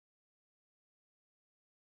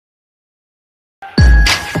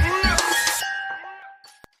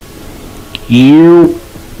You,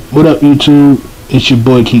 what up YouTube? It's your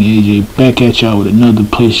boy KingAJ back at y'all with another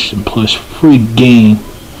PlayStation Plus free game.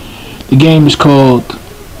 The game is called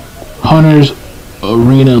Hunter's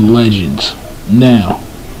Arena Legends. Now,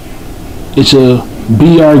 it's a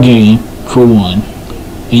BR game for one,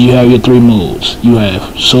 and you have your three modes. You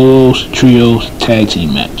have solos, trios, tag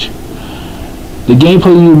team match. The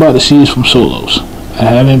gameplay you're about to see is from solos. I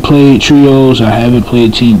haven't played trios, I haven't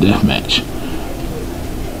played team deathmatch.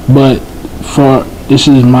 But this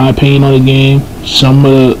is my opinion on the game. Some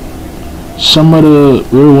of the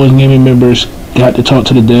Real Ones gaming members got to talk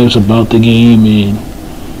to the devs about the game and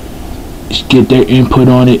get their input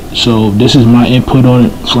on it. So this is my input on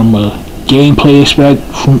it from a gameplay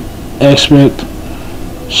aspect.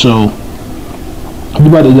 So I'm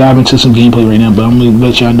about to dive into some gameplay right now, but I'm gonna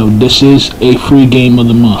let y'all know this is a free game of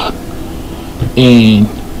the month. And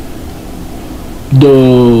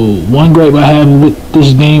the one gripe I have with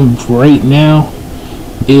this game right now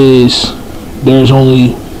is there's only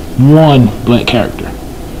one black character.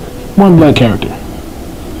 One black character.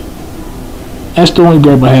 That's the only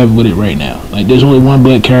gripe I have with it right now. Like, there's only one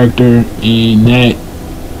black character, and that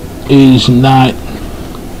is not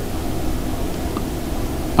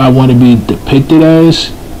I want to be depicted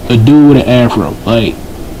as a dude with an afro. Like,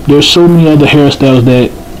 there's so many other hairstyles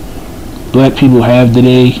that black people have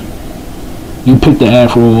today. You pick the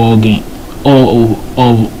afro of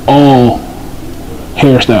all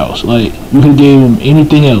hairstyles. Like, you could give him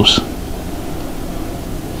anything else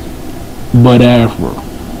but afro.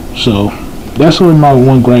 So that's only my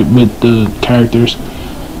one gripe with the characters.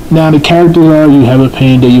 Now the characters are, you have a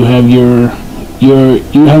panda, you have your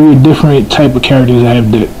different type of characters that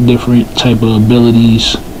have different type of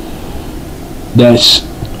abilities that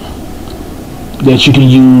you can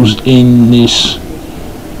use in this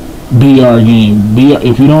BR game.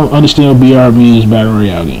 If you don't understand what BR means, Battle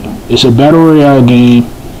Royale game. It's a Battle Royale game,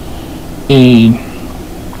 and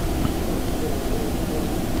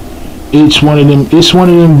it's one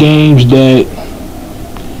of them games that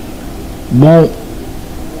won't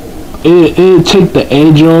it'll take the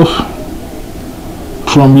edge off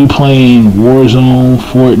from you playing Warzone,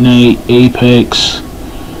 Fortnite, Apex,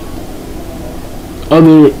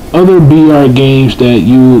 other BR games that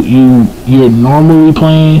you're normally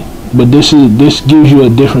playing. But this gives you a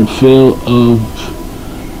different feel of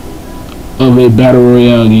a battle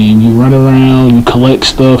royale game. You run around, you collect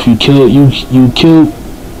stuff, you kill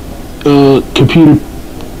computer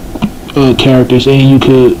characters, and you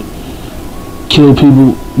could kill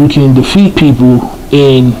people. You can defeat people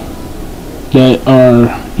that are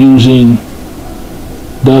using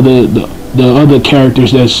the other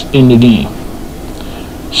characters that's in the game.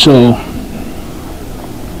 So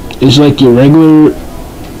it's like your regular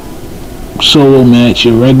solo match,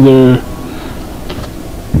 your regular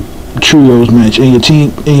trios match, and your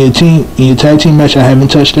tag team match. I haven't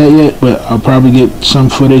touched that yet, but I'll probably get some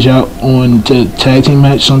footage out on the tag team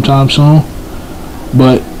match sometime soon.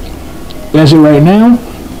 But as of right now,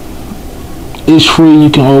 it's free. You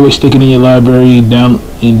can always stick it in your library and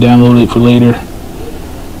download it for later,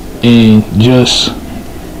 and just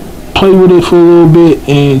play with it for a little bit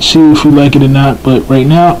and see if you like it or not. But right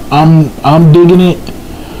now, I'm digging it.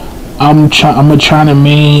 I'm gonna try to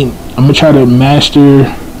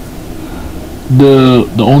master the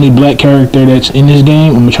only black character that's in this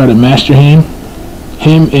game. I'm gonna try to master him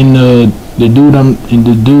and the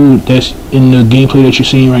dude that's in the gameplay that you're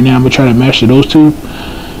seeing right now. I'm gonna try to master those two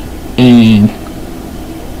and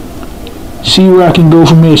see where I can go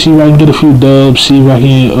from there. See if I can get a few dubs. See if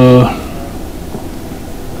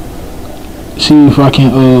I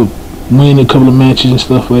can win a couple of matches and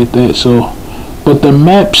stuff like that. So, but the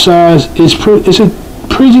map size is a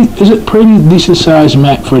pretty decent sized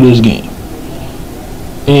map for this game.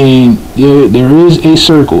 And there is a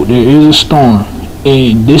circle, there is a storm,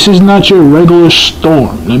 and this is not your regular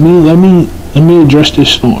storm. Let me address this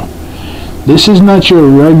storm. This is not your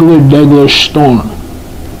regular storm.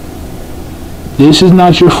 This is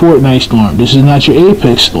not your Fortnite storm. This is not your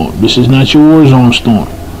Apex storm. This is not your Warzone storm.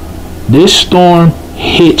 This storm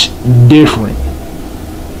hits different,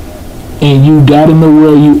 and you gotta know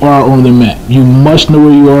where you are on the map. You must know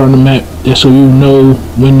where you are on the map, so you know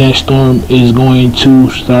when that storm is going to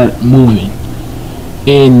start moving.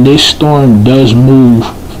 And this storm does move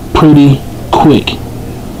pretty quick.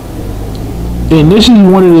 And this is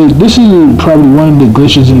probably one of the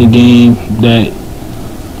glitches in the game, that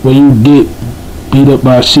when you get beat up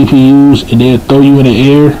by CPUs and they'll throw you in the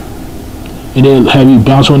air and they'll have you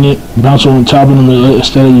bounce on top of them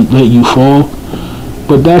instead of letting you fall.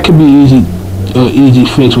 But that could be easy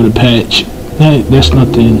fix with a patch. That's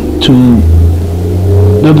nothing too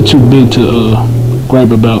nothing too big to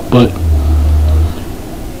gripe about. But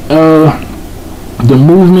the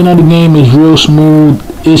movement of the game is real smooth.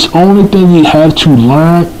 It's only thing you have to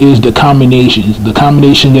learn is the combinations. The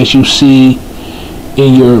combination that you see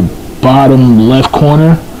in your bottom left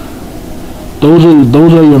corner. Those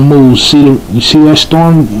are your moves. You see that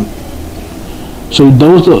storm? So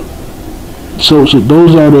those are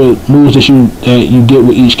the moves that you get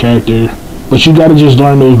with each character. But you gotta just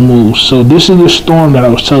learn those moves. So this is the storm that I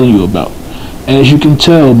was telling you about. As you can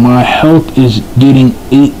tell, my health is getting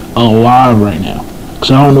ate alive right now.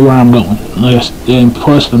 Cause I don't know where I'm going. And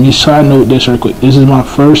plus, let me side note this real quick. This is my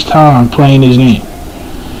first time playing this game.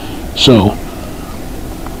 So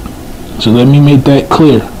let me make that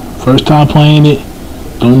clear. First time playing it.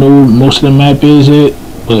 Don't know where most of the map is at,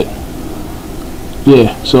 but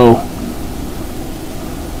yeah. So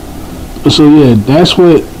yeah, that's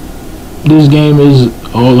what this game is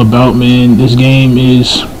all about, man. This game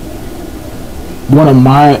is one of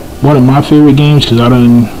my favorite games because I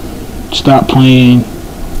done stopped playing.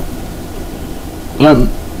 I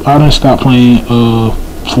done stopped playing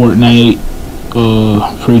Fortnite,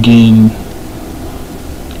 freaking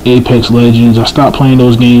Apex Legends. I stopped playing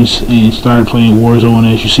those games and started playing Warzone,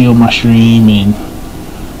 as you see on my stream and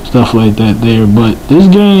stuff like that there. But this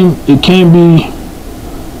game, it can be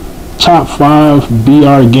top 5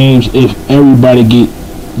 BR games if everybody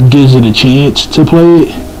gives it a chance to play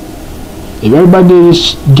it. If everybody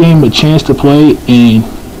gives this game a chance to play and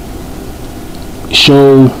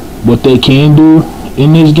show what they can do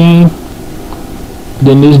in this game,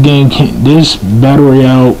 then this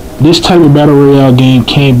type of battle royale game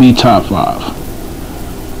can be top 5.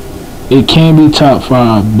 It can be top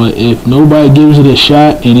 5, but if nobody gives it a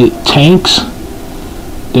shot and it tanks,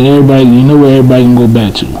 then everybody, you know where everybody can go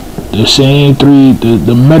back to. The same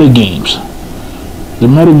the meta games. The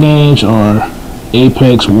meta games are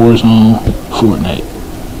Apex, Warzone, Fortnite.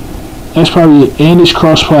 That's probably, and it's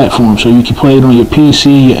cross-platform, so you can play it on your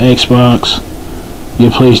PC, your Xbox,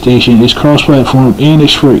 your PlayStation. It's cross-platform and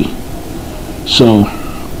it's free. So,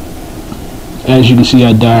 as you can see,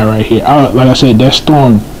 I die right here. Like I said, that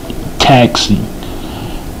storm taxing.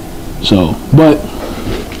 So, but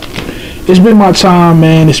it's been my time,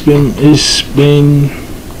 man. It's been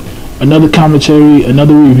another commentary,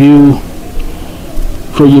 another review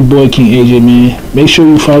for your boy KingAJ, man. Make sure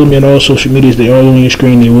you follow me on all social medias. They're all on your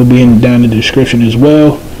screen. They will be down in the description as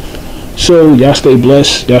well. So y'all stay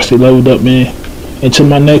blessed. Y'all stay leveled up, man. Until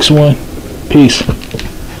my next one, peace.